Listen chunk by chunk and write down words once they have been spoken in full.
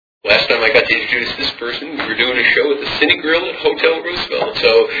time I got to introduce this person. We were doing a show at the Cine Grill at Hotel Roosevelt.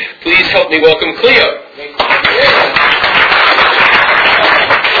 So please help me welcome Cleo.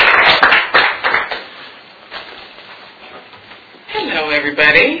 Hello,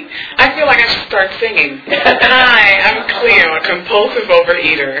 everybody. I feel like I should start singing. Hi, I'm Cleo, a compulsive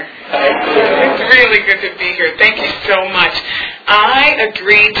overeater. It's really good to be here. Thank you so much. I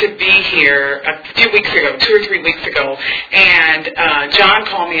agreed to be here a few weeks ago, 2 or 3 weeks ago, and John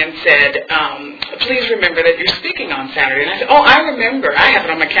called me and said, please remember that you're speaking on Saturday. And I said, oh, I remember. I have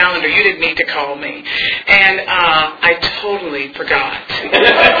it on my calendar. You didn't need to call me. And I totally forgot.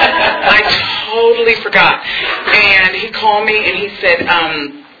 I totally forgot. And he called me and he said,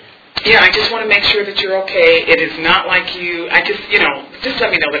 I just want to make sure that you're okay. It is not like you. Just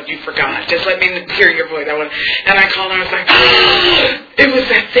let me know that you forgot. Just let me hear your voice. And I called and I was like, it was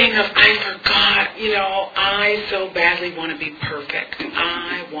that thing of I forgot. I so badly want to be perfect.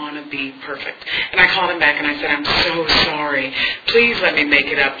 I want to be perfect. And I called him back and I said, I'm so sorry. Please let me make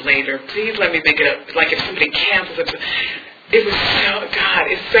it up later. Please let me make it up. Like if somebody cancels it. It was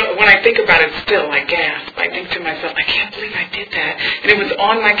when I think about it still, I gasp. I think to myself, I can't believe I did that. And it was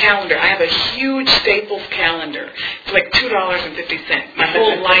on my calendar. I have a huge Staples calendar. It's like $2.50. My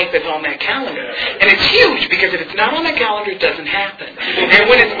whole life is on that calendar. And it's huge because if it's not on that calendar, it doesn't happen. And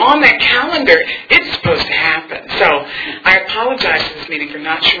when it's on that calendar, it's supposed to happen. So I apologize to this meeting for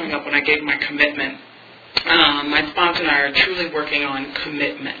not showing up when I gave my commitment. My sponsor and I are truly working on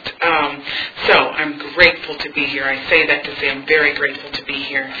commitment. So I'm grateful to be here. I say that to say I'm very grateful to be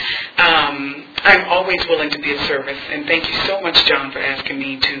here. I'm always willing to be of service, and thank you so much, John, for asking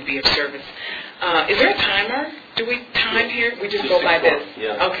me to be of service. Is there a timer? Do we time here? We just go by this?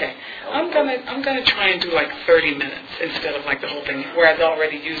 Yeah. Okay. I'm gonna try and do like 30 minutes instead of like the whole thing, where I've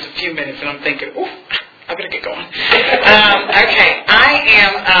already used a few minutes, and I'm thinking, ooh, I better get going. Okay. I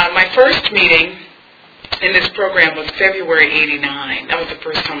am my first meeting in this program was February '89. That was the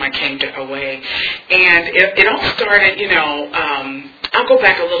first time I came to OA. And it all started, I'll go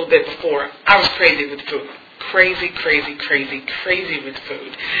back a little bit before. I was crazy with food. Crazy with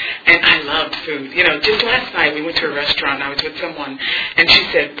food. And I loved food. Just last night we went to a restaurant and I was with someone and she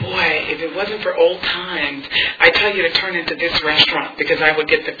said, boy, if it wasn't for old times, I'd tell you to turn into this restaurant because I would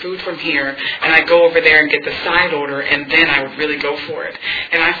get the food from here and I'd go over there and get the side order and then I would really go for it.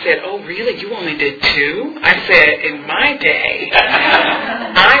 And I said, oh, really? You only did 2? I said, in my day,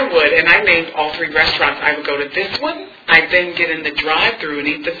 I would, and I named all 3 restaurants. I would go to this one. I'd then get in the drive-thru and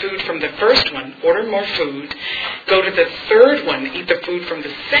eat the food from the first one, order more food, go to the third one, eat the food from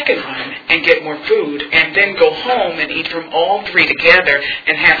the second one, and get more food, and then go home and eat from all 3 together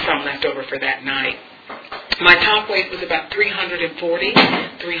and have some left over for that night. My top weight was about 330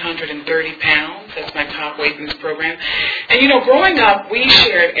 pounds. That's my top weight in this program. And, growing up, we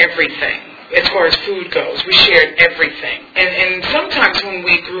shared everything. As far as food goes, we shared everything. And sometimes when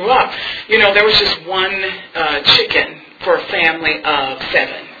we grew up, there was just one chicken for a family of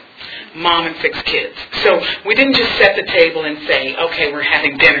 7. Mom and 6 kids. So we didn't just set the table and say, okay, we're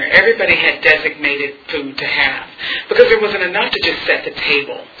having dinner. Everybody had designated food to have because there wasn't enough to just set the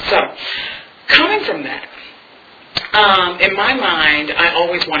table. So coming from that, in my mind, I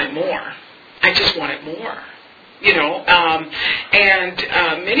always wanted more. I just wanted more.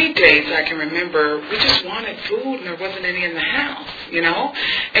 Many days I can remember we just wanted food and there wasn't any in the house,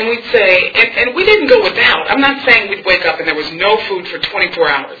 and we'd say, and we didn't go without. I'm not saying we'd wake up and there was no food for 24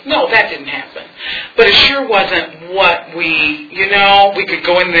 hours. No, that didn't happen. But it sure wasn't what we could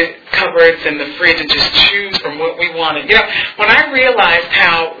go in the cupboards and the fridge and just choose from what we wanted. When I realized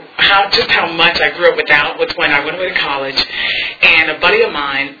how much I grew up without was when I went away to college and a buddy of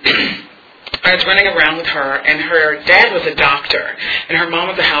mine I was running around with her, and her dad was a doctor, and her mom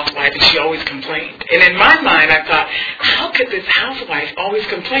was a housewife, and she always complained. And in my mind, I thought, how could this housewife always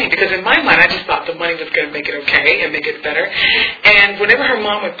complain? Because in my mind, I just thought the money was going to make it okay and make it better. And whenever her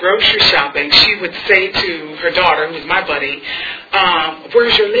mom would grocery shopping, she would say to her daughter, who was my buddy,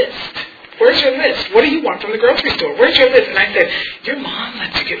 where's your list? Where's your list? What do you want from the grocery store? Where's your list? And I said, your mom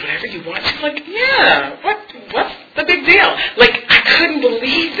lets you get whatever you want. She's like, yeah, what's the big deal? Like, I couldn't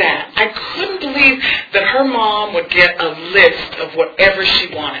believe that. I couldn't believe that her mom would get a list of whatever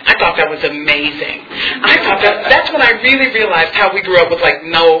she wanted. I thought that was amazing. I thought that's when I really realized how we grew up with, like,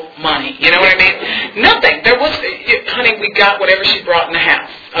 no money. You know what I mean? Nothing. There was, honey, we got whatever she brought in the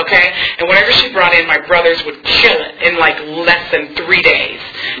house, okay? And whatever she brought in, my brothers would kill it in, like, less than 3 days.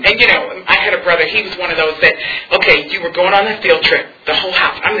 And, I had a brother, he was one of those that, okay, you were going on a field trip. the whole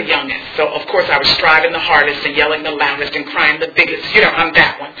house. I'm the youngest, so of course I was striving the hardest and yelling the loudest and crying the biggest. I'm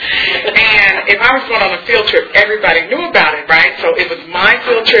that one. And if I was going on a field trip, everybody knew about it, right? So it was my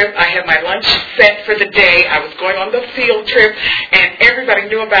field trip. I had my lunch set for the day. I was going on the field trip, and everybody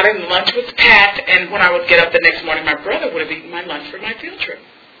knew about it, and lunch was packed. And when I would get up the next morning, my brother would have eaten my lunch for my field trip.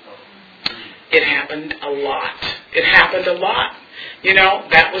 It happened a lot. It happened a lot.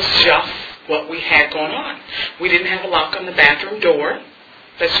 That was just what we had going on. We didn't have a lock on the bathroom door.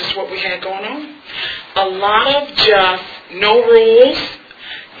 That's just what we had going on. A lot of just no rules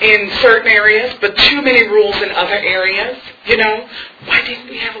in certain areas, but too many rules in other areas. Why didn't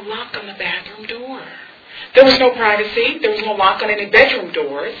we have a lock on the bathroom door? There was no privacy. There was no lock on any bedroom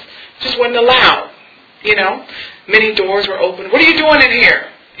doors. Just wasn't allowed. Many doors were open. What are you doing in here?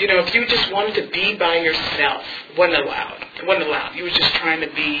 If you just wanted to be by yourself, wasn't allowed. It wasn't allowed. You were just trying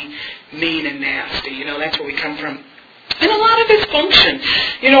to be mean and nasty. That's where we come from. And a lot of dysfunction.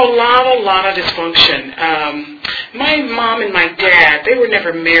 A lot of dysfunction. My mom and my dad, they were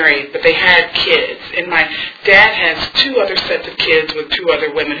never married, but they had kids. And my dad has 2 other sets of kids with 2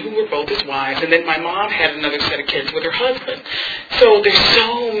 other women who were both his wives. And then my mom had another set of kids with her husband. So there's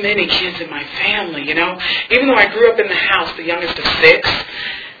so many kids in my family, Even though I grew up in the house, the youngest of 6,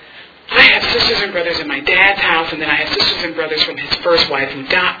 I have sisters and brothers in my dad's house, and then I have sisters and brothers from his first wife who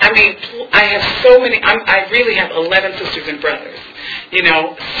died. I have so many. I really have 11 sisters and brothers.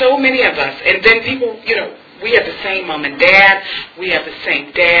 So many of us. And then people, we have the same mom and dad. We have the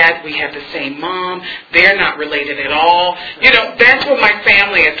same dad. We have the same mom. They're not related at all. That's what my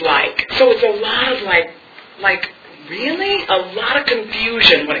family is like. So it's a lot of really a lot of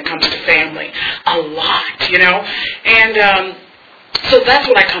confusion when it comes to family. A lot, And so that's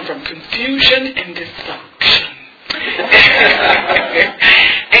what I come from, confusion and dysfunction.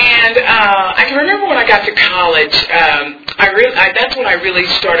 And I can remember when I got to college, that's when I really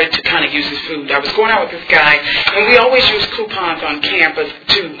started to kind of use his food. I was going out with this guy, and we always used coupons on campus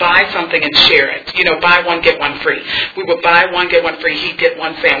to buy something and share it. Buy one, get one free. We would buy one, get one free. He'd get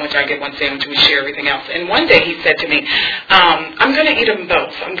one sandwich, I'd get one sandwich, and we'd share everything else. And one day he said to me, I'm going to eat them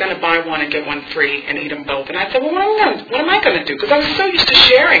both. I'm going to buy one and get one free and eat them both. And I said, well, what am I going to do? Because I was so used to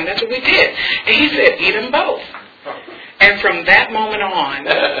sharing. That's what we did. And he said, eat them both. And from that moment on,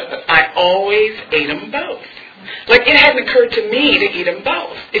 I always ate them both. It hadn't occurred to me to eat them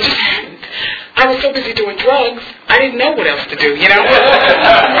both. It just hadn't. I was so busy doing drugs, I didn't know what else to do,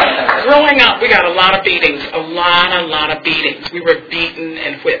 Growing up, we got a lot of beatings, a lot of beatings. We were beaten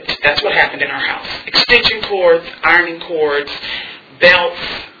and whipped. That's what happened in our house. Extension cords, ironing cords, belts,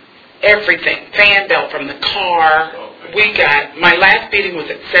 everything. Fan belt from the car. My last beating was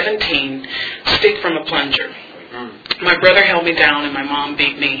at 17, stick from a plunger. My brother held me down and my mom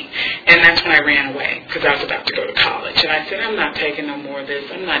beat me. And that's when I ran away because I was about to go to college. And I said, I'm not taking no more of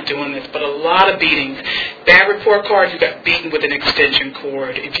this. I'm not doing this. But a lot of beatings. Bad report cards, you got beaten with an extension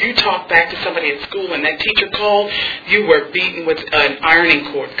cord. If you talked back to somebody at school and that teacher called, you were beaten with an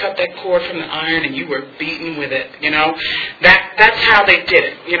ironing cord. Cut that cord from the iron and you were beaten with it, That's how they did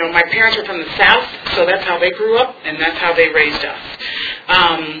it. My parents were from the South, so that's how they grew up and that's how they raised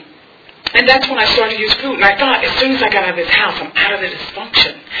us. And that's when I started to use food. And I thought, as soon as I got out of this house, I'm out of the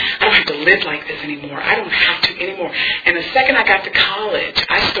dysfunction. I don't have to live like this anymore. I don't have to anymore. And the second I got to college,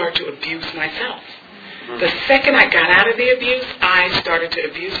 I started to abuse myself. The second I got out of the abuse, I started to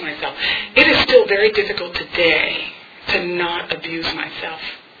abuse myself. It is still very difficult today to not abuse myself.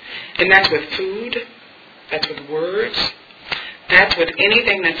 And that's with food. That's with words. That's with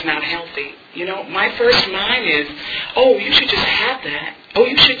anything that's not healthy. My first mind is, oh, you should just have that. Oh,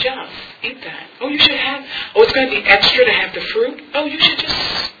 you should just eat that. Oh, you should have. Oh, it's going to be extra to have the fruit. Oh, you should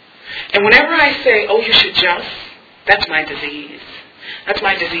just. And whenever I say, oh, you should just, that's my disease. That's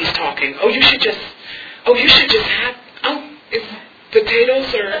my disease talking. Oh, you should just. Oh, you should just have. Oh, if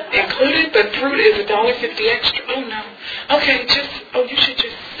potatoes are included, but fruit is $1.50 extra. Oh no. Okay, just. Oh, you should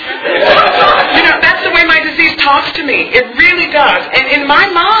just. That's the way my disease talks to me. It really does. And in my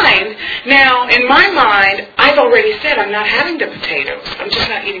mind, I've already said I'm not having the potatoes. I'm just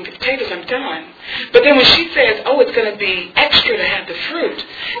not eating the potatoes. I'm done. But then when she says, oh, it's going to be extra to have the fruit,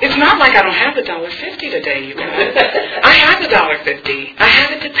 it's not like I don't have the $1.50 today, you guys. I have the $1.50. I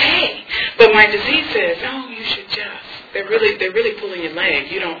have it to pay. But my disease says, oh, you should just. They're really pulling your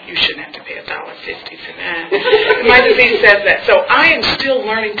leg. You shouldn't have to pay $1.50 for that. My disease says that. So I am still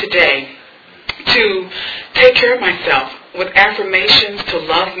learning today to take care of myself with affirmations to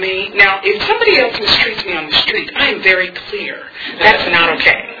love me. Now, if somebody else mistreats me on the street, I am very clear. That's not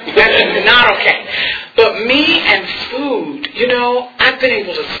okay. That's not okay. But me and food, I've been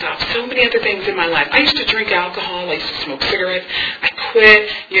able to stop so many other things in my life. I used to drink alcohol. I used to smoke cigarettes. I quit.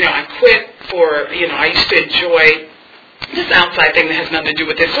 I quit for, I used to enjoy this outside thing that has nothing to do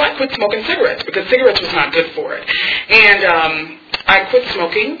with this. So I quit smoking cigarettes because cigarettes was not good for it. And I quit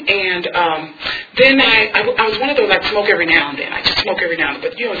smoking, and then I was one of those I'd smoke every now and then. I just smoke every now and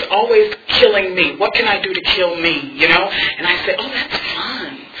then. But, it's always killing me. What can I do to kill me, And I said, oh, that's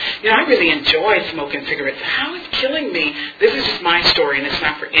fun. I really enjoy smoking cigarettes. How is killing me? This is just my story, and it's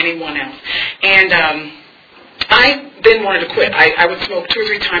not for anyone else. And I then wanted to quit. I would smoke 2 or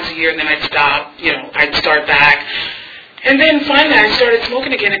 3 times a year, and then I'd stop. I'd start back. And then finally I started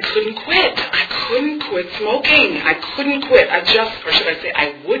smoking again and couldn't quit. I couldn't quit smoking. I couldn't quit.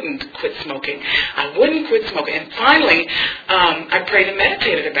 I wouldn't quit smoking. I wouldn't quit smoking. And finally, I prayed and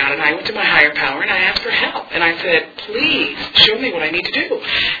meditated about it. And I went to my higher power and I asked for help. And I said, please show me what I need to do.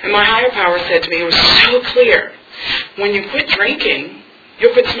 And my higher power said to me, it was so clear, when you quit drinking,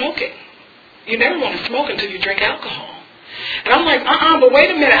 you'll quit smoking. You never want to smoke until you drink alcohol. And I'm like, but wait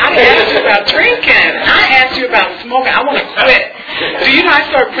a minute. I didn't ask you about drinking. I asked you about smoking. I want to quit. So, I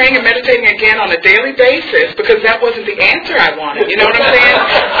started praying and meditating again on a daily basis because that wasn't the answer I wanted. You know what I'm saying?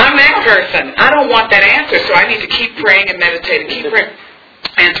 I'm that person. I don't want that answer, so I need to keep praying and meditating. Keep praying.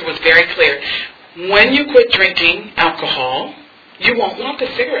 Answer was very clear. When you quit drinking alcohol, you won't want the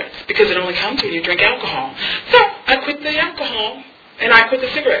cigarettes because it only comes when you drink alcohol. So I quit the alcohol. And I quit the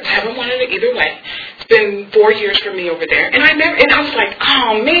cigarettes. Haven't wanted it either way. It's been 4 years for me over there. And I was like,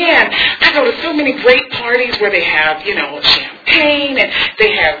 oh man, I go to so many great parties where they have, champagne and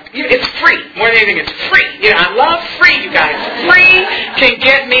they have, it's free. More than anything, it's free. I love free, you guys. Free can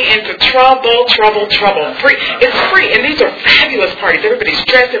get me into trouble. Free. It's free. And these are fabulous parties. Everybody's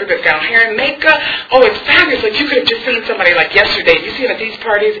dressed, everybody's got hair and makeup. Oh, it's fabulous. Like you could have just seen somebody like yesterday. You see them at these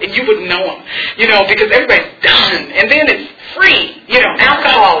parties and you wouldn't know them, because everybody's done. And then it's free,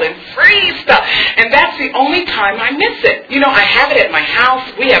 alcohol and free stuff. And that's the only time I miss it. I have it at my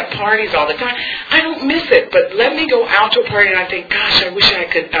house. We have parties all the time. I don't miss it. But let me go out to a party and I think, gosh, I wish I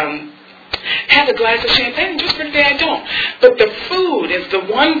could have a glass of champagne. Just for today, I don't. But the food is the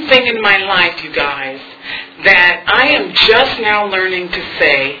one thing in my life, you guys, that I am just now learning to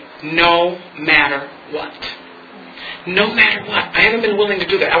say no matter what. No matter what. I haven't been willing to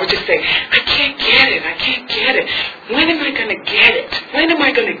do that. I would just say, I can't get it. When am I going to get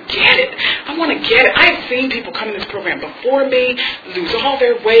it? I want to get it. I've seen people come in this program before me, lose all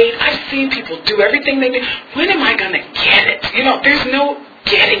their weight. I've seen people do everything they do. When am I going to get it? There's no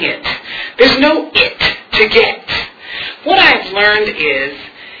getting it. There's no it to get. What I've learned is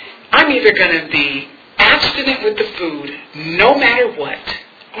I'm either going to be abstinent with the food no matter what,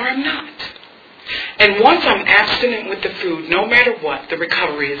 or I'm not. And once I'm abstinent with the food, no matter what, the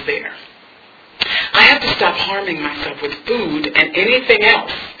recovery is there. I have to stop harming myself with food and anything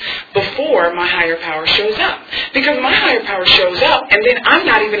else before my higher power shows up. Because my higher power shows up, and then I'm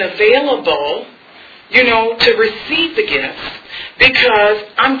not even available, to receive the gifts because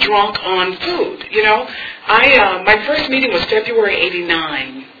I'm drunk on food. My first meeting was February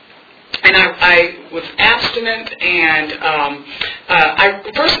 '89. And I was abstinent, and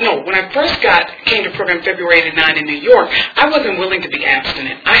when I first came to program February '89 in New York, I wasn't willing to be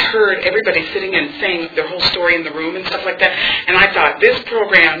abstinent. I heard everybody sitting and saying their whole story in the room and stuff like that, and I thought, this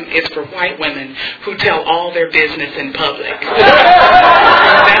program is for white women who tell all their business in public.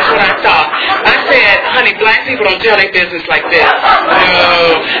 That's what I thought. I said, honey, black people don't tell their business like this.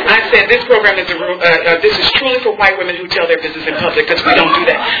 No. I said, this program is this is truly for white women who tell their business in public, because we don't do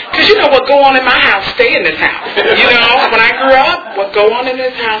that. Because what go on in my house, stay in this house. When I grew up, what go on in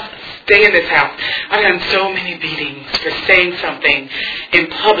this house, stay in this house. I've done so many beatings for saying something in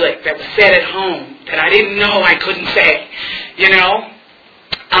public that was said at home that I didn't know I couldn't say.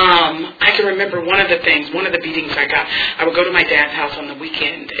 I can remember one of the beatings I got. I would go to my dad's house on the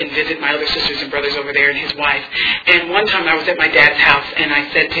weekend and visit my other sisters and brothers over there and his wife. And one time I was at my dad's house and I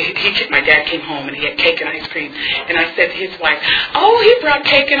said to my dad came home and he had cake and ice cream. And I said to his wife, oh, he brought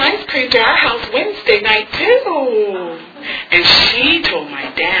cake and ice cream to our house Wednesday night too. And she told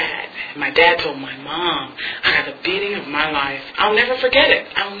my dad. My dad told my mom, I got the beating of my life. I'll never forget it.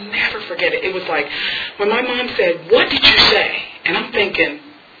 It was like when my mom said, what did you say? And I'm thinking,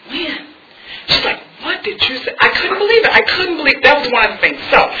 when? She's like, what did you say? I couldn't believe it. That was one of the things.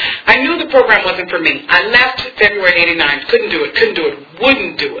 So I knew the program wasn't for me. I left February '89. Couldn't do it.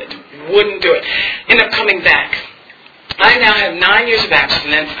 Wouldn't do it. Ended up coming back. I now have 9 years of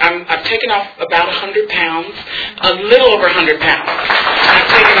abstinence. I've taken off about 100 pounds, a little over 100 pounds. I've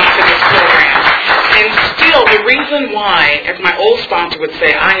taken off in this program. And still, the reason why, as my old sponsor would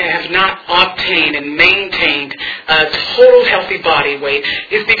say, I have not obtained and maintained a total healthy body weight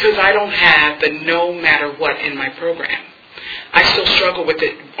is because I don't have the no matter what in my program. I still struggle with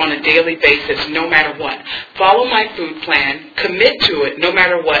it on a daily basis, no matter what. Follow my food plan, commit to it no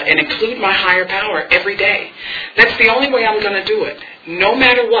matter what, and include my higher power every day. That's the only way I'm going to do it, no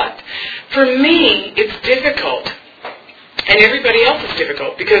matter what. For me, it's difficult. And everybody else is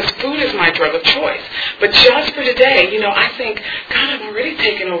difficult because food is my drug of choice. But just for today, I think, God, I've already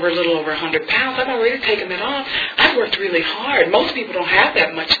taken over a little over 100 pounds. I've already taken that off. I've worked really hard. Most people don't have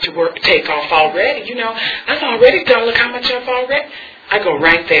that much to take off already. I've already done, look how much I've already. I go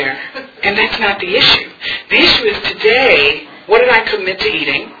right there. And that's not the issue. The issue is today, what did I commit to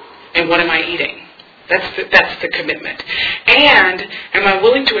eating and what am I eating? That's the commitment. And am I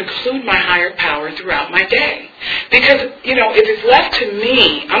willing to include my higher power throughout my day? Because, if it's left to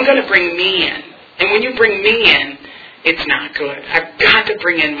me, I'm going to bring me in. And when you bring me in, it's not good. I've got to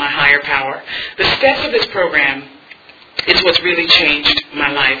bring in my higher power. The steps of this program is what's really changed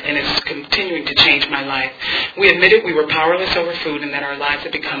my life, and it's continuing to change my life. We admitted we were powerless over food and that our lives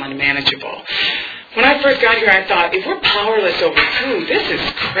had become unmanageable. When I first got here, I thought, if we're powerless over food, this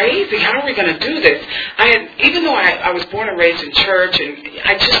is crazy. How are we going to do this? Even though I was born and raised in church, and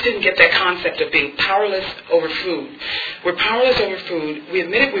I just didn't get that concept of being powerless over food. We're powerless over food. We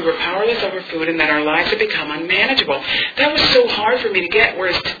admitted we were powerless over food and that our lives had become unmanageable. That was so hard for me to get,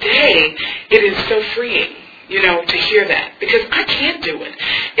 whereas today, it is so freeing. To hear that. Because I can't do it.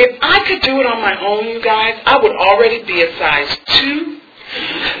 If I could do it on my own, you guys, I would already be a size 2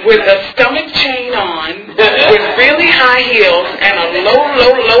 with a stomach chain on, with really high heels and a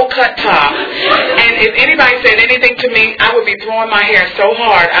low cut top. And if anybody said anything to me, I would be throwing my hair so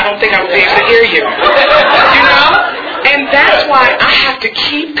hard, I don't think I would be able to hear you. And that's why I have to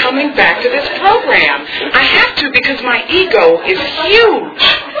keep coming back to this program. I have to because my ego is huge.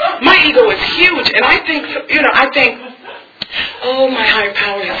 My ego is huge. And I think, oh, my higher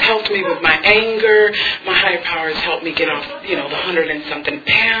power has helped me with my anger. My higher power has helped me get off, the 100 and something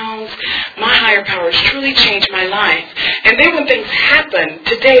pounds. My higher power has truly changed my life. And then when things happen,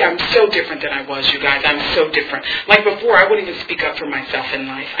 today I'm so different than I was, you guys. I'm so different. Like before, I wouldn't even speak up for myself in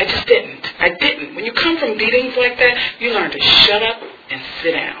life. I just didn't. I didn't. When you come from beatings like that, you learn to shut up and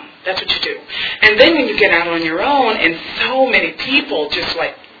sit down. That's what you do. And then when you get out on your own and so many people just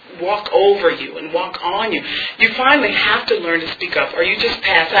walk over you and walk on you, you finally have to learn to speak up or you just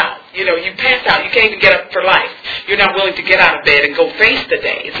pass out. You pass out. You can't even get up for life. You're not willing to get out of bed and go face the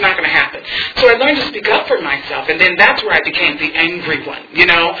day. It's not going to happen. So I learned to speak up for myself, and then that's where I became the angry one.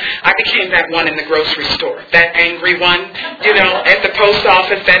 I became that one in the grocery store, that angry one, at the post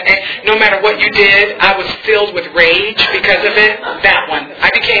office, no matter what you did, I was filled with rage because of it. That one. I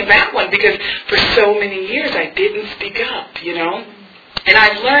became that one because for so many years I didn't speak up, And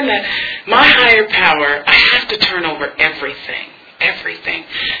I've learned that my higher power, I have to turn over everything.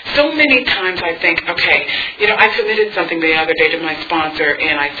 So many times I think, okay, I committed something the other day to my sponsor,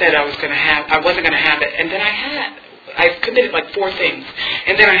 and I said I wasn't going to have it, and then I committed 4 things,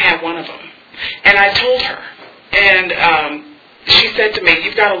 and then I had one of them, and I told her, and she said to me,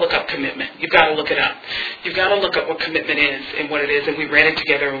 you've got to look up commitment. You've got to look it up. You've got to look up what commitment is and what it is, and we read it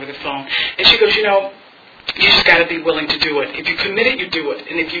together over the phone, and she goes, you just got to be willing to do it. If you commit it, you do it.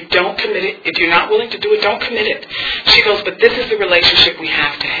 And if you don't commit it, if you're not willing to do it, don't commit it. She goes, but this is the relationship we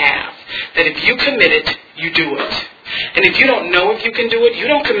have to have. That if you commit it, you do it. And if you don't know if you can do it, you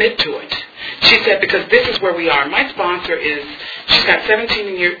don't commit to it. She said, because this is where we are. My sponsor she's got 17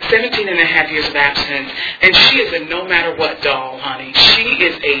 and a half years of abstinence. And she is a no matter what doll, honey. She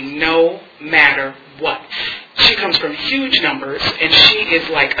is a no matter what. She comes from huge numbers, and she is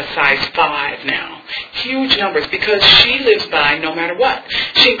like a size 5 now. Huge numbers, because she lives by no matter what.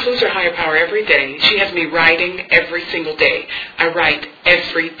 She includes her higher power every day. She has me writing every single day. I write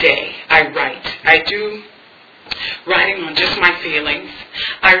every day. I do writing on just my feelings.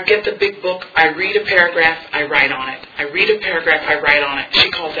 I get the big book, I read a paragraph, I write on it. I read a paragraph, I write on it.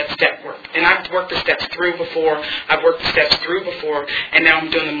 She calls that step work. And I've worked the steps through before, and now I'm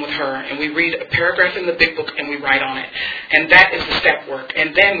doing them with her. And we read a paragraph in the big book and we write on it. And that is the step work.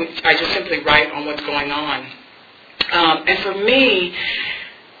 And then I just simply write on what's going on. And for me,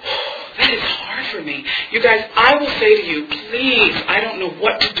 that is hard for me. You guys, I will say to you, please, I don't know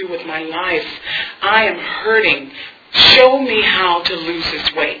what to do with my life. I am hurting. Show me how to lose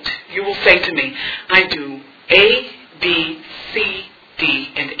this weight. You will say to me, I do A, B, C, D,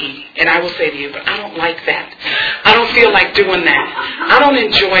 and E. And I will say to you, but I don't like that. I don't feel like doing that. I don't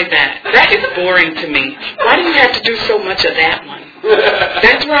enjoy that. That is boring to me. Why do you have to do so much of that one?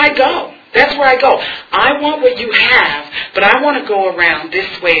 That's where I go. I want what you have, but I want to go around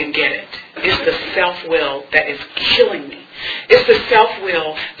this way and get it. It's the self-will that is killing me. It's the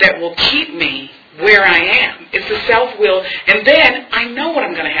self-will that will keep me where I am. It's the self-will. And then I know what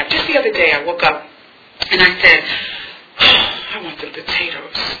I'm going to have. Just the other day I woke up and I said, oh, I want some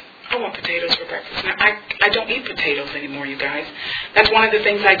potatoes. I want potatoes for breakfast. Now, I don't eat potatoes anymore, you guys. That's one of the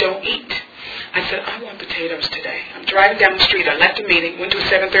things I don't eat. I said, I want potatoes today. I'm driving down the street. I left a meeting, went to a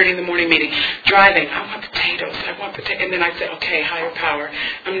 7:30 in the morning meeting, driving. I want potatoes. I want potatoes. And then I said, okay, higher power.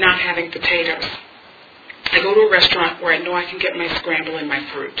 I'm not having potatoes. I go to a restaurant where I know I can get my scramble and my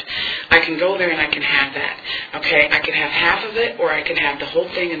fruit. I can go there and I can have that. Okay, I can have half of it or I can have the whole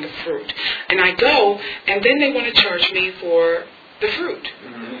thing and the fruit. And I go, and then they want to charge me for the fruit.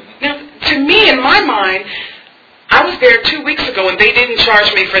 Now, to me, in my mind, I was there 2 weeks ago and they didn't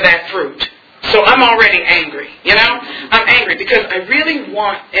charge me for that fruit. So I'm already angry, you know? I'm angry because I really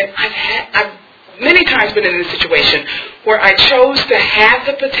want, and I've many times been in this situation where I chose to have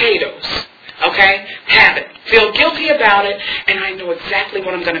the potatoes, okay? Have it. Feel guilty about it, and I know exactly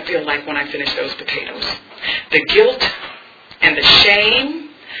what I'm going to feel like when I finish those potatoes. The guilt and the shame,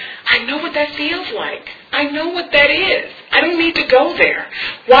 I know what that feels like. I know what that is. I don't need to go there.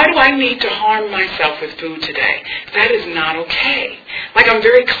 Why do I need to harm myself with food today? That is not okay. Like, I'm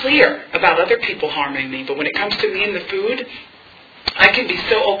very clear about other people harming me, but when it comes to me and the food, I can be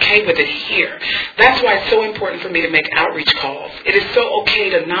so okay with it here. That's why it's so important for me to make outreach calls. It is so okay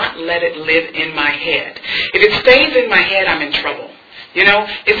to not let it live in my head. If it stays in my head, I'm in trouble. You know,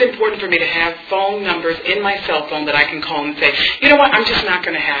 it's important for me to have phone numbers in my cell phone that I can call and say, you know what, I'm just not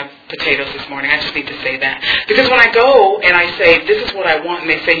going to have potatoes this morning. I just need to say that. Because when I go and I say, this is what I want, and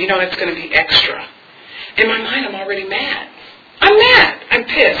they say, you know, that's going to be extra. In my mind, I'm already mad. I'm mad. I'm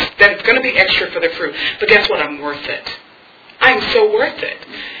pissed that it's going to be extra for the fruit. But guess what? I'm worth it. I'm so worth it.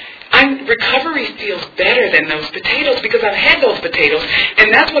 Recovery feels better than those potatoes because I've had those potatoes,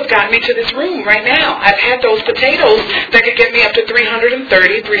 and that's what got me to this room right now. I've had those potatoes that could get me up to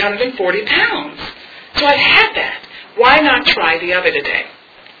 330, 340 pounds. So I've had that. Why not try the other today?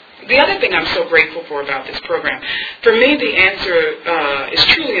 The other thing I'm so grateful for about this program, for me the answer is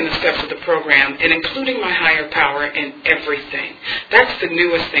truly in the steps of the program and including my higher power in everything. That's the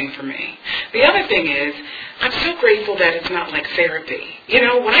newest thing for me. The other thing is, I'm so grateful that it's not like therapy. You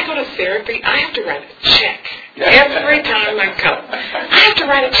know, when I go to therapy, I have to write a check. Every time I go, I have to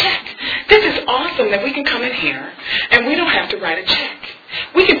write a check. This is awesome that we can come in here and we don't have to write a check.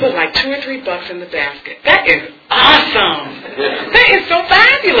 We can put like $2 or $3 in the basket. That is awesome. That is so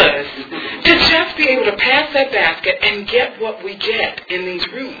fabulous. To just be able to pass that basket and get what we get in these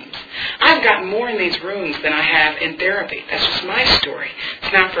rooms. I've gotten more in these rooms than I have in therapy. That's just my story.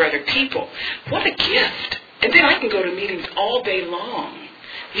 It's not for other people. What a gift. And then I can go to meetings all day long,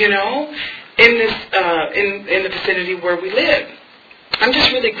 you know, in this in the vicinity where we live. I'm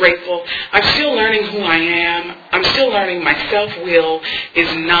just really grateful. I'm still learning who I am. I'm still learning my self-will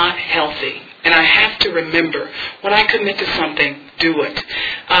is not healthy. And I have to remember, when I commit to something, do it.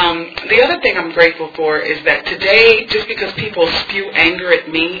 The other thing I'm grateful for is that today, just because people spew anger at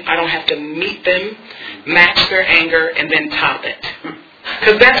me, I don't have to meet them, match their anger, and then top it.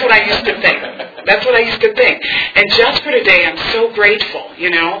 Because that's what I used to think. That's what I used to think. And just for today, I'm so grateful, you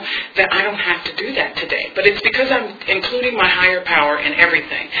know, that I don't have to do that today. But it's because I'm including my higher power in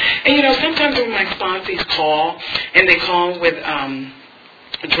everything. And, you know, sometimes when my sponsees call, and they call with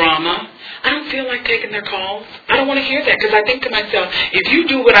drama, I don't feel like taking their calls. I don't want to hear that because I think to myself, if you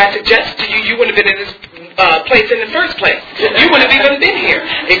do what I suggest to you, you wouldn't have been in this place in the first place. You wouldn't have even been here.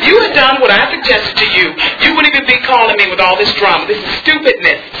 If you had done what I suggested to you, you wouldn't even be calling me with all this drama. This is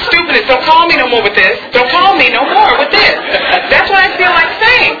stupidness. Stupidness. Don't call me no more with this. Don't call me no more with this. That's what I feel like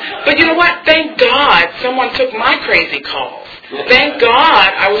saying. But you know what? Thank God someone took my crazy calls. Thank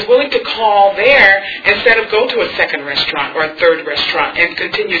God I was willing to call there instead of go to a second restaurant or a third restaurant and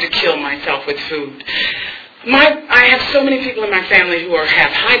continue to kill myself with food. I have so many people in my family who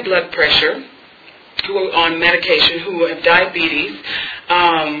have high blood pressure, who are on medication, who have diabetes.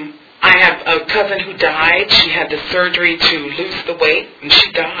 I have a cousin who died. She had the surgery to lose the weight, and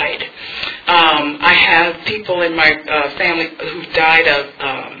she died. I have people in my family who died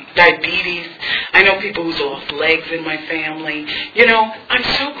of diabetes. I know people who's lost legs in my family. You know, I'm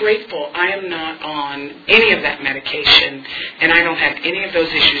so grateful I am not on any of that medication, and I don't have any of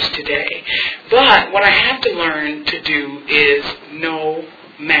those issues today. But what I have to learn to do is no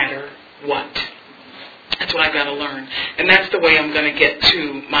matter what. That's what I've got to learn. And that's the way I'm going to get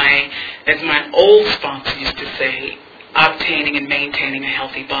to as my old sponsor used to say, obtaining and maintaining a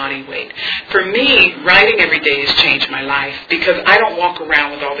healthy body weight. For me, writing every day has changed my life because I don't walk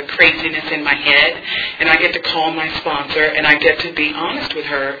around with all the craziness in my head, and I get to call my sponsor and I get to be honest with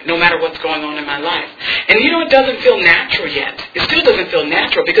her no matter what's going on in my life. And it doesn't feel natural yet. It still doesn't feel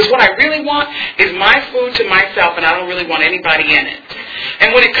natural because what I really want is my food to myself, and I don't really want anybody in it.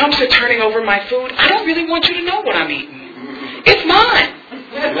 And when it comes to turning over my food, I don't really want you to know what I'm eating. It's mine.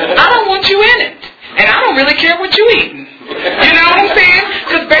 I don't want you in it. And I don't really care what you're eating. You know what I'm saying?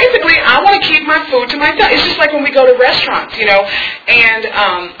 Because basically, I want to keep my food to myself. It's just like when we go to restaurants, And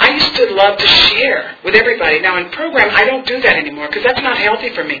I used to love to share with everybody. Now, in program, I don't do that anymore because that's not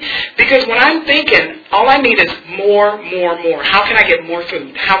healthy for me. Because when I'm thinking, all I need is more. How can I get more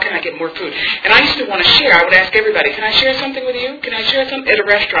food? How can I get more food? And I used to want to share. I would ask everybody, can I share something with you? Can I share something at a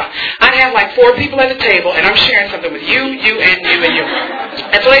restaurant? I'd have like 4 people at the table, and I'm sharing something with you, and you, and you.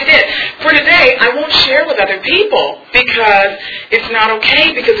 That's what I did. For today, I won't share with other people because it's not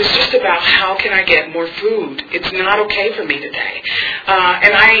okay, because it's just about how can I get more food. It's not okay for me today.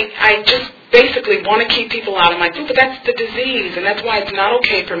 And I just basically want to keep people out of my food, but that's the disease, and that's why it's not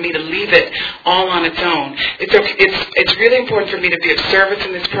okay for me to leave it all on its own. It's really important for me to be of service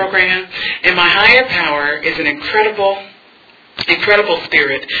in this program, and my higher power is an incredible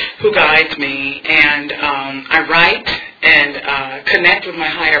spirit who guides me, and I write and connect with my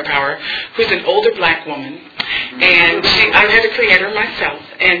higher power, who's an older black woman. And I had a creator myself,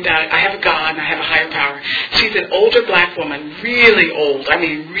 and I have a God, and I have a higher power. She's an older black woman, really old. I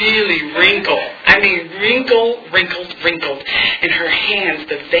mean, really wrinkled. Wrinkled. And her hands,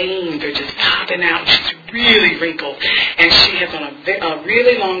 the veins are just popping out. She's really wrinkled. And she has on a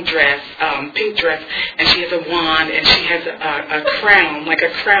really long dress, pink dress, and she has a wand, and she has a crown, like a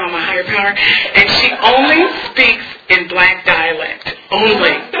crown, my higher power. And she only speaks in black dialect,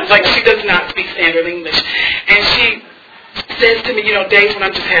 only. Like, she does not speak standard English. And she says to me, days when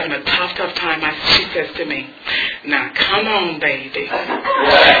I'm just having a tough time, she says to me, now come on, baby.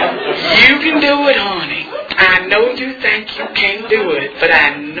 You can do it, honey. I know you think you can't do it, but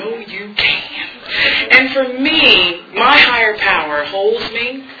I know you can. And for me, my higher power holds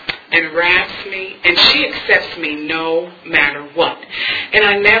me and wraps me, and she accepts me no matter what. And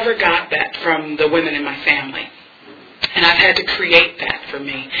I never got that from the women in my family. And I've had to create that for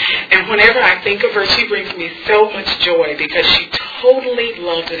me. And whenever I think of her, she brings me so much joy because she totally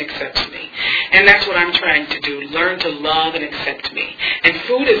loves and accepts me. And that's what I'm trying to do, learn to love and accept me. And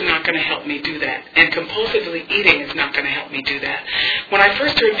food is not going to help me do that. And compulsively eating is not going to help me do that. When I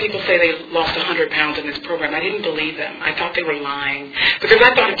first heard people say they lost 100 pounds in this program, I didn't believe them. I thought they were lying. Because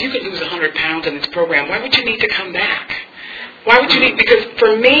I thought if you could lose 100 pounds in this program, why would you need to come back? Why would you need? Because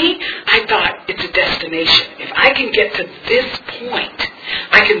for me, I thought it's a destination. If I can get to this point,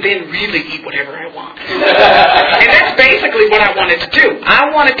 I can then really eat whatever I want. And that's basically what I wanted to do.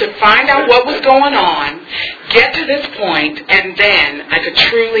 I wanted to find out what was going on, get to this point, and then I could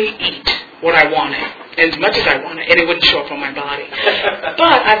truly eat what I wanted, as much as I wanted, and it wouldn't show up on my body.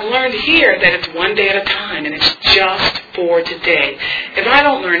 But I've learned here that it's one day at a time, and it's just for today. If I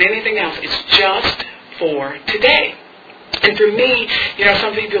don't learn anything else, it's just for today. And for me,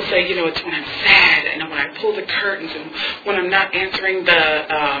 some people say, it's when I'm sad and when I pull the curtains and when I'm not answering the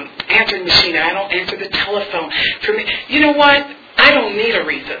answering machine and I don't answer the telephone. For me, you know what? I don't need a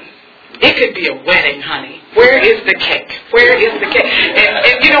reason. It could be a wedding, honey. Where is the cake? Where is the cake?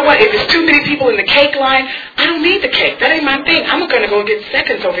 And you know what? If there's too many people in the cake line, I don't need the cake. That ain't my thing. I'm going to go get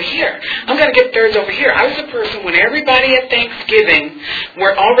seconds over here. I'm going to get thirds over here. I was a person when everybody at Thanksgiving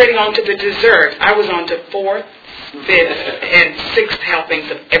were already on to the dessert. I was on to fourth, 5th, and 6th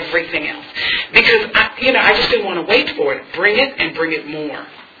helpings of everything else. Because, I just didn't want to wait for it. Bring it and bring it more.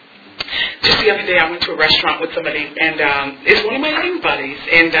 Just the other day, I went to a restaurant with somebody, and it's one of my eating buddies.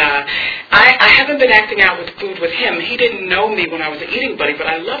 And I haven't been acting out with food with him. He didn't know me when I was an eating buddy, but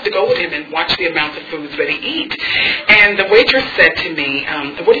I love to go with him and watch the amount of foods that he eats. And the waitress said to me,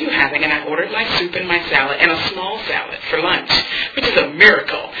 what are you having? And I ordered my soup and my salad and a small salad for lunch, which is a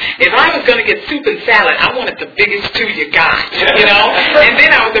miracle. If I was going to get soup and salad, I wanted the biggest two you got, And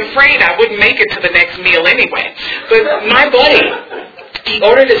then I was afraid I wouldn't make it to the next meal anyway. But my buddy, he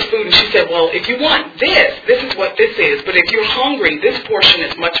ordered his food, and she said, well, if you want this is what this is. But if you're hungry, this portion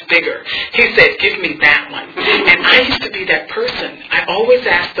is much bigger. He said, give me that one. And I used to be that person. I always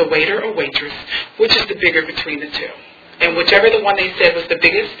asked the waiter or waitress, which is the bigger between the two? And whichever the one they said was the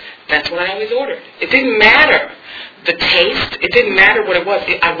biggest, that's what I always ordered. It didn't matter the taste. It didn't matter what it was.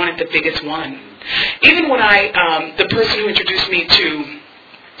 I wanted the biggest one. Even when the person who introduced me to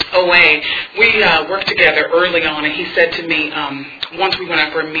away, we worked together early on, and he said to me, once we went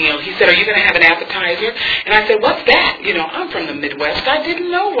out for a meal, he said, "Are you going to have an appetizer?" And I said, "What's that?" You know, I'm from the Midwest. I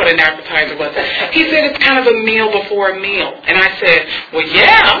didn't know what an appetizer was. He said, "It's kind of a meal before a meal." And I said, "Well,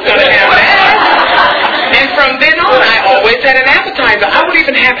 yeah, I'm going to have that." And from then on, I always had an appetizer. I would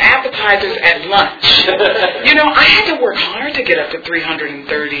even have appetizers at lunch. You know, I had to work hard to get up to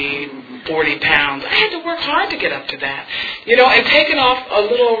 40 pounds. I had to work hard to get up to that. You know, and taking off a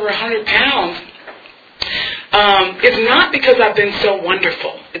little over 100 pounds, it's not because I've been so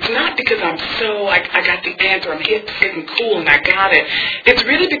wonderful. It's not because I'm so, I got the answer, I'm hip, fit, and cool, and I got it. It's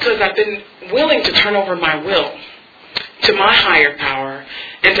really because I've been willing to turn over my will to my higher power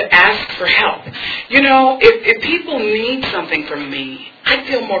and to ask for help. You know, if people need something from me, I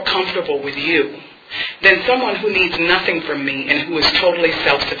feel more comfortable with you than someone who needs nothing from me and who is totally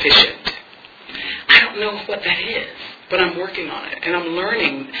self-sufficient. I don't know what that is, but I'm working on it, and I'm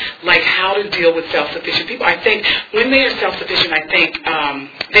learning, like, how to deal with self-sufficient people. I think when they are self-sufficient, I think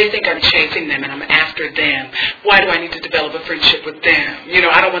they think I'm chasing them and I'm after them. Why do I need to develop a friendship with them? You know,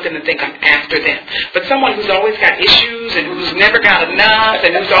 I don't want them to think I'm after them. But someone who's always got issues and who's never got enough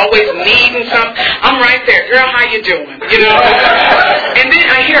and who's always needing something, I'm right there. Girl, how you doing? You know? And then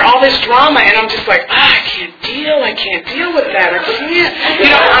I hear all this drama, and I'm just like, I can't deal with that. I can't. You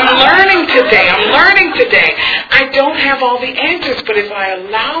know, I'm learning today. I don't have all the answers, but if I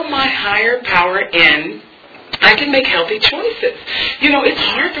allow my higher power in, I can make healthy choices. You know, it's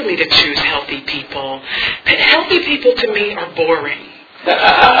hard for me to choose healthy people. And healthy people to me are boring.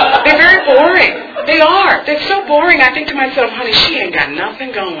 They're very boring. They are. They're so boring. I think to myself, honey, she ain't got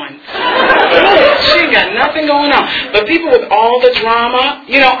nothing going. She ain't got nothing going on. But people with all the drama,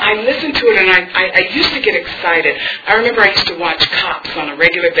 you know, I listen to it and I used to get excited. I remember I used to watch Cops on a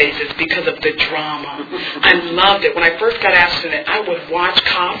regular basis because of the drama. I loved it. When I first got abstinent, I would watch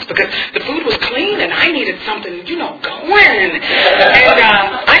Cops because the food was clean and I needed something, you know, going. And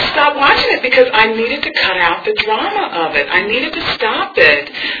I stopped watching it because I needed to cut out the drama of it. I needed to stop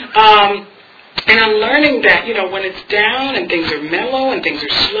it. And I'm learning that, you know, when it's down and things are mellow and things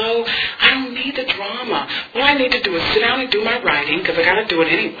are slow, I don't need the drama. What I need to do is sit down and do my writing, because I got to do it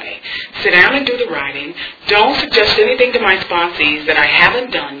anyway. Sit down and do the writing. Don't suggest anything to my sponsees that I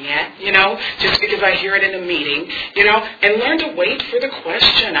haven't done yet, you know, just because I hear it in a meeting, you know, and learn to wait for the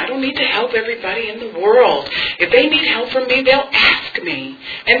question. I don't need to help everybody in the world. If they need help from me, they'll ask me.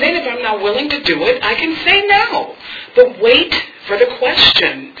 And then if I'm not willing to do it, I can say no. But wait for the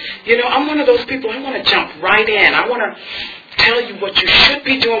question. You know, I'm one of those people, I want to jump right in. I want to tell you what you should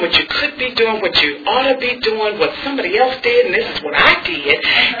be doing, what you could be doing, what you ought to be doing, what somebody else did, and this is what I did.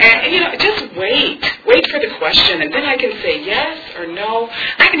 And you know, just wait. Wait for the question, and then I can say yes or no.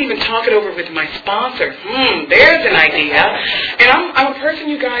 I can even talk it over with my sponsor. There's an idea. And I'm a person,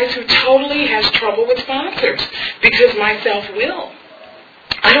 you guys, who totally has trouble with sponsors because my self-will.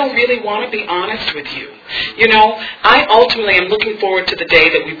 I don't really want to be honest with you. You know, I ultimately am looking forward to the day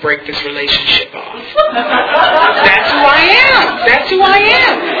that we break this relationship off. That's who I am. That's who I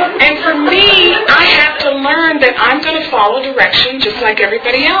am. And for me, I have to learn that I'm going to follow direction just like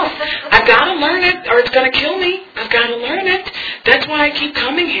everybody else. I've got to learn it or it's going to kill me. I've got to learn it. That's why I keep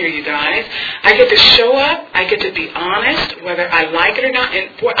coming here, you guys. I get to show up. I get to be honest, whether I like it or not.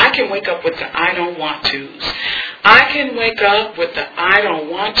 And boy, I can wake up with the I don't want to's. I can wake up with the I don't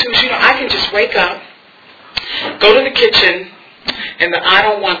want to. You know, I can just wake up, go to the kitchen, and the I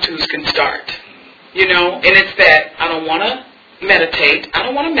don't want to's can start. You know, and it's that I don't want to meditate. I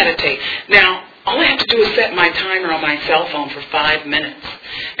don't want to meditate. Now, all I have to do is set my timer on my cell phone for 5 minutes.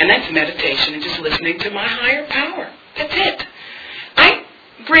 And that's meditation and just listening to my higher power. That's it.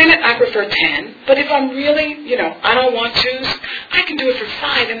 Granted, I prefer 10, but if I'm really, you know, I don't want to's, I can do it for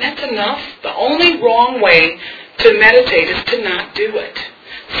 5, and that's enough. The only wrong way to meditate is to not do it.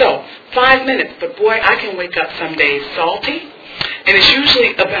 So, 5 minutes, but boy, I can wake up some days salty, and it's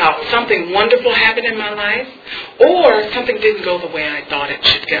usually about something wonderful happened in my life, or something didn't go the way I thought it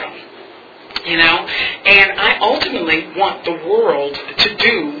should go. You know, and I ultimately want the world to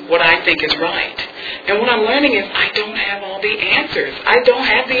do what I think is right. And what I'm learning is I don't have all the answers. I don't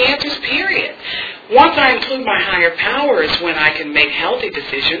have the answers, period. Once I include my higher power is when I can make healthy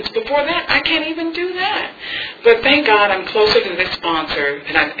decisions. Before that, I can't even do that. But thank God I'm closer to this sponsor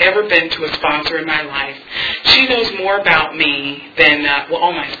than I've ever been to a sponsor in my life. She knows more about me than,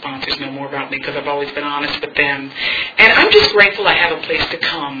 all my sponsors know more about me because I've always been honest with them. And I'm just grateful I have a place to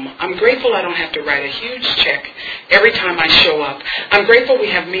come. I'm grateful I don't have to write a huge check every time I show up. I'm grateful we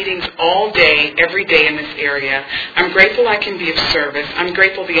have meetings all day, every day in this area. I'm grateful I can be of service. I'm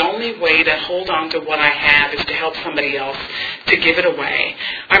grateful the only way to hold on to of what I have is to help somebody else to give it away.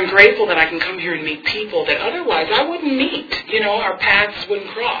 I'm grateful that I can come here and meet people that otherwise I wouldn't meet. Our paths wouldn't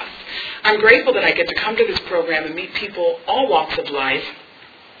cross. I'm grateful that I get to come to this program and meet people, all walks of life.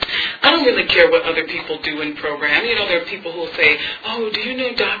 I don't really care what other people do in program. There are people who will say, oh, do you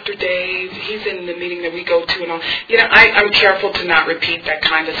know Dr. Dave? He's in the meeting that we go to and all. I'm careful to not repeat that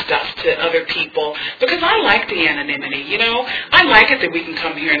kind of stuff to other people because I like the anonymity, I like it that we can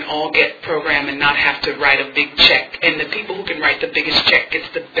come here and all get program and not have to write a big check. And the people who can write the biggest check gets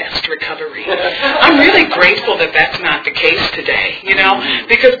the best recovery. I'm really grateful that that's not the case today,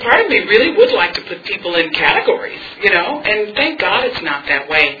 because part of me really would like to put people in categories, and thank God it's not that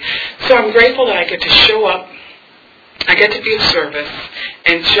way. So I'm grateful that I get to show up, I get to be of service,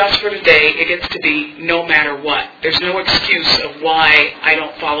 and just for today, it gets to be no matter what. There's no excuse of why I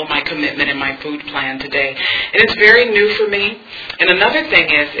don't follow my commitment in my food plan today. And it's very new for me. And another thing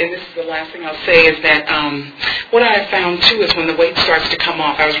is, and this is the last thing I'll say, is that what I have found too is when the weight starts to come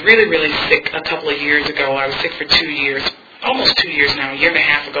off. I was really, really sick a couple of years ago. I was sick for 2 years. Almost 2 years now, a year and a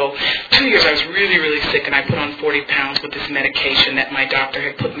half ago, 2 years I was really, really sick, and I put on 40 pounds with this medication that my doctor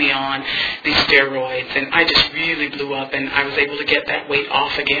had put me on, these steroids, and I just really blew up, and I was able to get that weight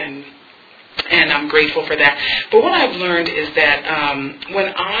off again, and I'm grateful for that. But what I've learned is that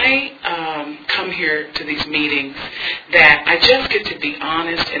when I come here to these meetings, that I just get to be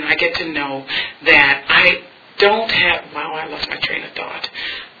honest, and I get to know that I don't have, wow, I lost my train of thought.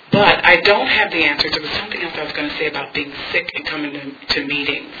 But I don't have the answers. There was something else I was going to say about being sick and coming to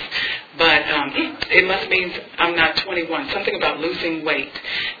meetings. But it must mean I'm not 21. Something about losing weight.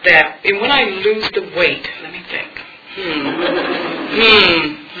 And when I lose the weight, let me think.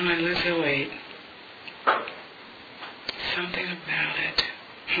 When I lose the weight. Something about it.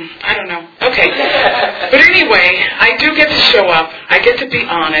 I don't know. Okay. But anyway, I do get to show up. I get to be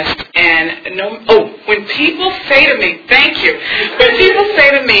honest. And when people say to me, thank you. When people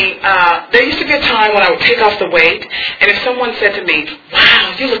say to me, there used to be a time when I would take off the weight, and if someone said to me,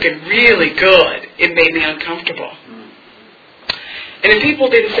 wow, you're looking really good, it made me uncomfortable. And if people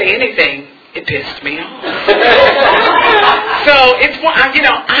didn't say anything, it pissed me off. So it's,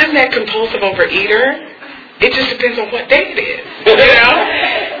 I'm that compulsive overeater. It just depends on what day it is,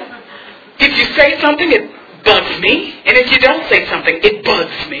 If you say something, it bugs me. And if you don't say something, it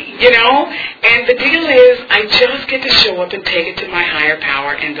bugs me, And the deal is, I just get to show up and take it to my higher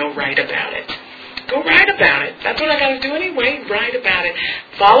power and go write about it. Go write about it. That's what I got to do anyway, write about it.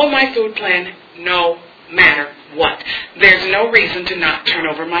 Follow my food plan no matter what. There's no reason to not turn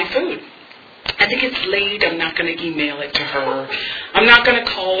over my food. I think it's late. I'm not going to email it to her. I'm not going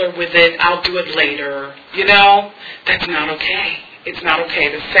to call her with it. I'll do it later. That's not okay. It's not okay.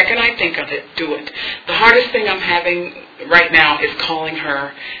 The second I think of it, do it. The hardest thing I'm having right now is calling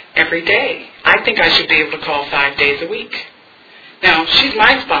her every day. I think I should be able to call 5 days a week. Now, she's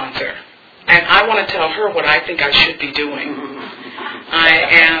my sponsor, and I want to tell her what I think I should be doing. I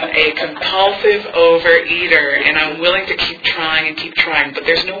am a compulsive overeater, and I'm willing to keep trying, but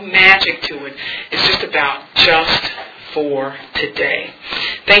there's no magic to it. It's just about just for today.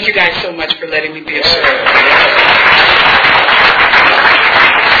 Thank you guys so much for letting me be of service.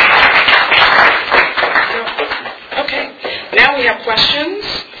 Okay, now we have questions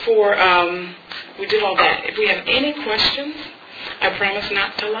for, we did all that. If we have any questions, I promise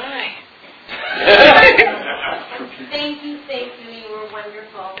not to lie. Thank you. You were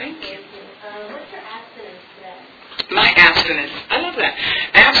wonderful. Thank you. What's your abstinence today? My abstinence. I love that.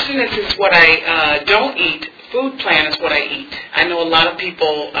 Abstinence is what I don't eat. Food plan is what I eat. I know a lot of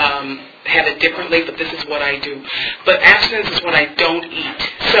people have it differently, but this is what I do. But abstinence is what I don't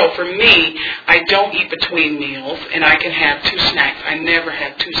eat. So for me, I don't eat between meals, and I can have 2 snacks. I never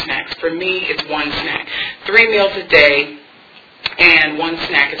have 2 snacks. For me, it's 1 snack. 3 meals a day. And 1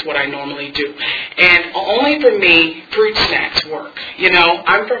 snack is what I normally do. And only for me, fruit snacks work.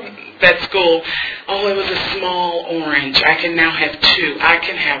 I'm from that school, it was a small orange. I can now have 2. I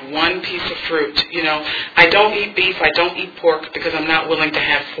can have 1 piece of fruit. I don't eat beef. I don't eat pork because I'm not willing to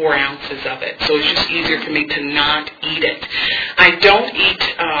have 4 ounces of it. So it's just easier for me to not eat it. I don't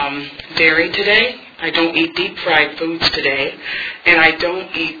eat dairy today. I don't eat deep fried foods today. And I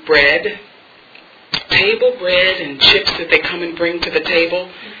don't eat bread. Table bread and chips that they come and bring to the table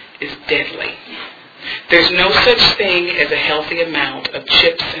is deadly. There's no such thing as a healthy amount of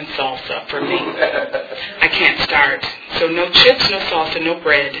chips and salsa for me. I can't start. So no chips, no salsa, no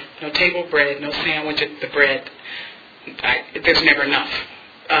bread, no table bread, no sandwich at the bread. There's never enough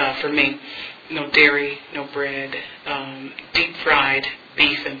for me. No dairy, no bread, deep fried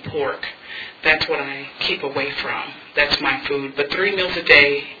beef and pork. That's what I keep away from. That's my food. But 3 meals a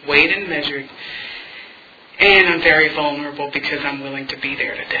day, weighed and measured, And I'm very vulnerable because I'm willing to be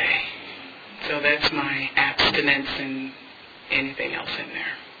there today. So that's my abstinence and anything else in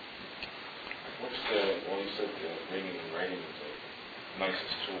there. What's when you said reading and writing is the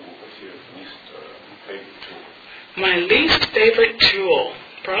nicest tool, what's your least favorite tool? My least favorite tool,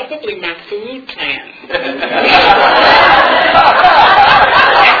 probably my food plan. Because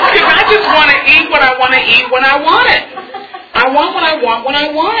I just want to eat what I want to eat when I want it. I want what I want when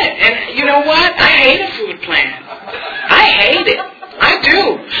I want it. And you know what? I hate a food plan. I hate it. I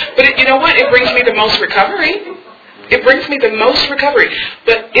do. But you know what? It brings me the most recovery. It brings me the most recovery.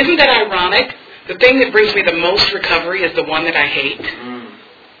 But isn't that ironic? The thing that brings me the most recovery is the one that I hate.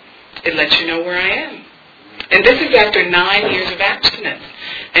 It lets you know where I am. And this is after 9 years of abstinence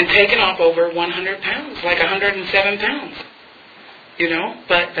and taking off over 100 pounds, like 107 pounds. You know?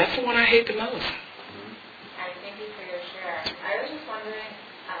 But that's the one I hate the most. Thank you for your share. I was just wondering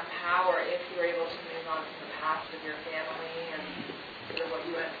how or if you were able to move on from the past of your family and what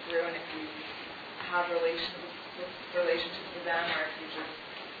you went through, and if you have relationships with them, or if you just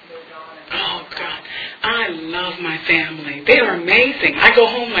moved on. Oh, God. I love my family. They are amazing. I go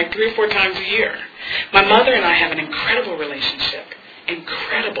home like 3 or 4 times a year. My mother and I have an incredible relationship.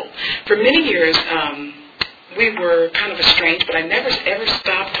 Incredible. For many years, we were kind of estranged, but I never ever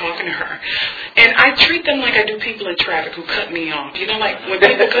stopped talking to her. And I treat them like I do people in traffic who cut me off. You know, like when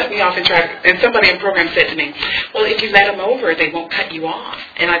people cut me off in traffic, and somebody in program said to me, well, if you let them over, they won't cut you off.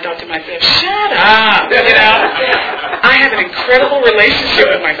 And I thought to myself, shut up, you know. I have an incredible relationship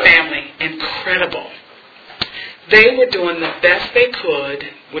with my family. Incredible. They were doing the best they could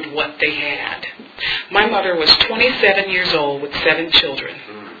with what they had. My mother was 27 years old with 7 children.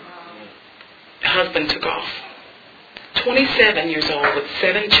 Husband took off. 27 years old with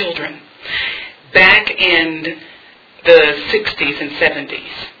 7 children. Back in the 60s and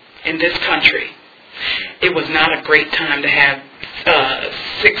 70s in this country, it was not a great time to have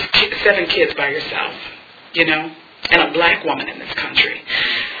 7 kids by yourself, you know, and a black woman in this country.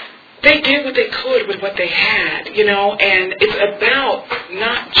 They did what they could with what they had, you know, and it's about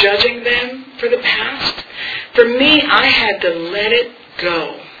not judging them for the past. For me, I had to let it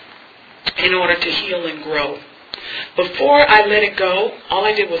go in order to heal and grow. Before I let it go, all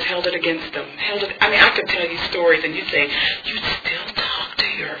I did was held it against them. I could tell you stories and you say, you still talk to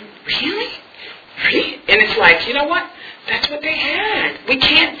your, really? And it's like, you know what? That's what they had. We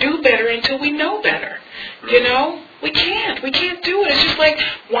can't do better until we know better. You know? We can't do it. It's just like,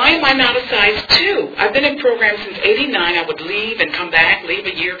 why am I not a size 2? I've been in programs since 89. I would leave and come back, leave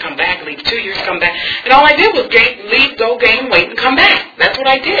a year, come back, leave 2 years, come back. And all I did was leave, go, gain weight, and come back. That's what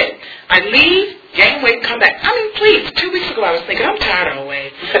I did. I leave, gain weight, and come back. I mean, please, 2 weeks ago I was thinking, I'm tired of OA.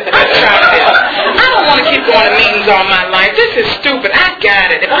 I'm tired of this. I don't want to keep going to meetings all my life. This is stupid. I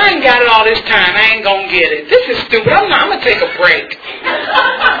got it. If I ain't got it all this time, I ain't going to get it. This is stupid. I'm going to take a break.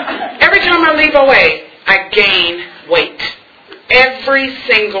 Every time I leave OA, I gain weight. Every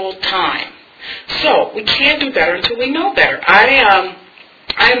single time. So, we can't do better until we know better. I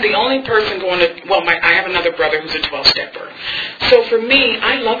am the only person going to, I have another brother who's a 12-stepper. So for me,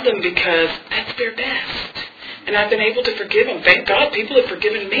 I love them because that's their best. And I've been able to forgive them. Thank God people have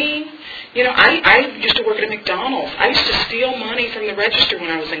forgiven me. You know, I used to work at a McDonald's. I used to steal money from the register when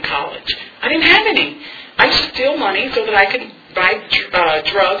I was in college. I didn't have any. I used to steal money so that I could buy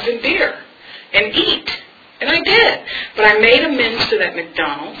drugs and beer and eat. And I did. But I made amends to that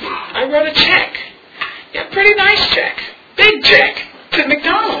McDonald's. I wrote a check. Yeah, pretty nice check. Big check to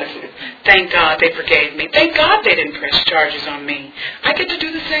McDonald's. Thank God they forgave me. Thank God they didn't press charges on me. I get to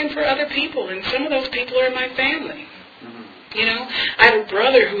do the same for other people, and some of those people are in my family. You know, I have a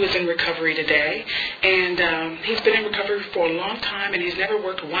brother who is in recovery today, and he's been in recovery for a long time, and he's never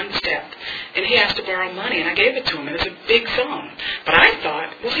worked 1 step. And he asked to borrow money, and I gave it to him, and it's a big sum. But I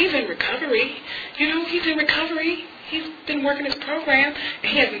thought, well, he's in recovery. You know, he's in recovery. He's been working his program, and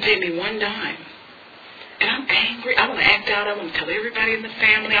he hasn't paid me 1 dime. And I'm angry. I want to act out. I want to tell everybody in the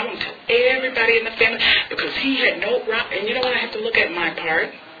family. I want to tell everybody in the family because he had no right. And you know what? I have to look at my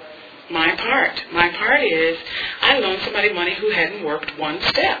part. My part. My part is I loaned somebody money who hadn't worked 1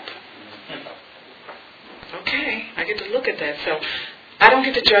 step. Okay. I get to look at that. So I don't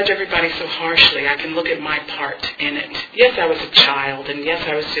get to judge everybody so harshly. I can look at my part in it. Yes, I was a child. And yes,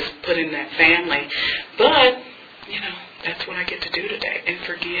 I was just put in that family. But, you know, that's what I get to do today. And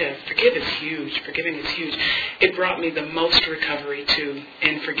forgive. Forgive is huge. Forgiving is huge. It brought me the most recovery, too,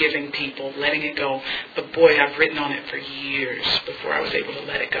 in forgiving people, letting it go. But, boy, I've written on it for years before I was able to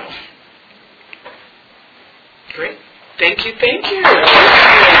let it go. Great. Thank you.